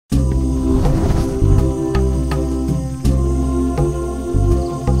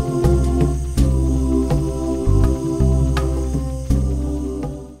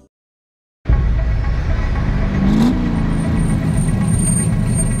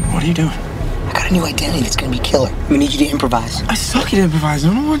What are you doing? I got a new identity that's gonna be killer. We need you to improvise. I suck at improvising.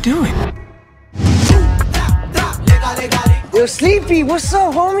 I don't want to do it. Yo, Sleepy, what's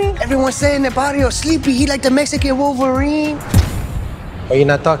up, homie? Everyone's saying that Barrio Sleepy, he like the Mexican Wolverine. Are you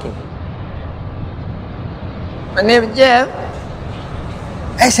not talking? My name is Jeff.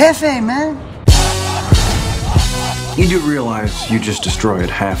 That's Jefe, man. You do realize you just destroyed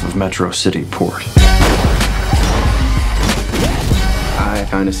half of Metro City Port. I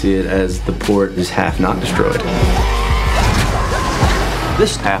kind of see it as the port is half not destroyed.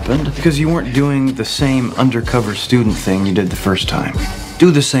 This happened because you weren't doing the same undercover student thing you did the first time. Do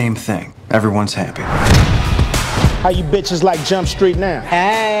the same thing. Everyone's happy. How you bitches like Jump Street now?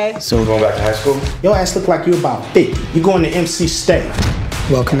 Hey. So we're going back to high school? Your ass look like you about 50. You going to MC State.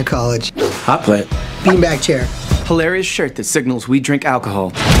 Welcome to college. Hot plate. Beanbag chair. Hilarious shirt that signals we drink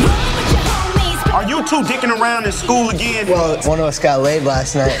alcohol. Are you two dicking around in school again? Well, one of us got laid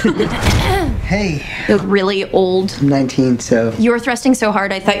last night. Hey. You look really old. I'm 19, so You were thrusting so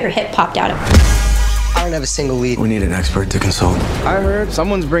hard I thought your hip popped out. I don't have a single lead. We need an expert to consult. I heard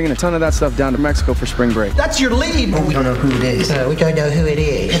someone's bringing a ton of that stuff down to Mexico for spring break. That's your lead. Well, we don't know who it is. We don't know who it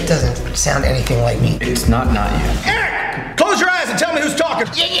is. It doesn't sound anything like me. It's not you. Eric! Close your eyes and tell me who's talking.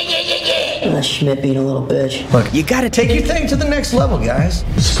 Schmidt being a little bitch. Look, you gotta take your thing to the next level, guys.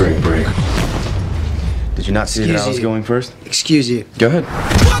 Spring break. Did you not see that I was going first? Excuse you. Go ahead.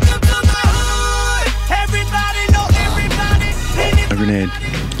 A grenade.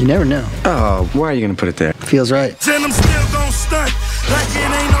 You never know. Oh, why are you gonna put it there? Feels right. Then I'm still gon' stunt like it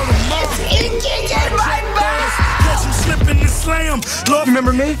ain't no tomorrow. Catch him slipping and slam. Love,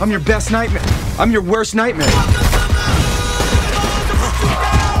 Remember me? I'm your best nightmare. I'm your worst nightmare.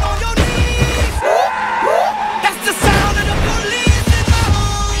 that's the sound of the police in my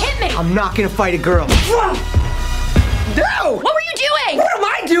home. Hit me! I'm not gonna fight a girl. No! What were you doing? What am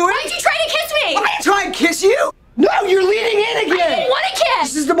I doing? Why did you try to kiss me? I didn't try and kiss you! No, you're leaning in I again! didn't want to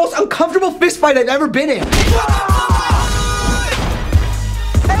kiss! This is the most uncomfortable fist fight I've ever been in.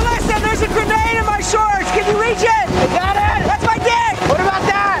 Hey, listen, there's a grenade in my shorts. Can you reach it? I got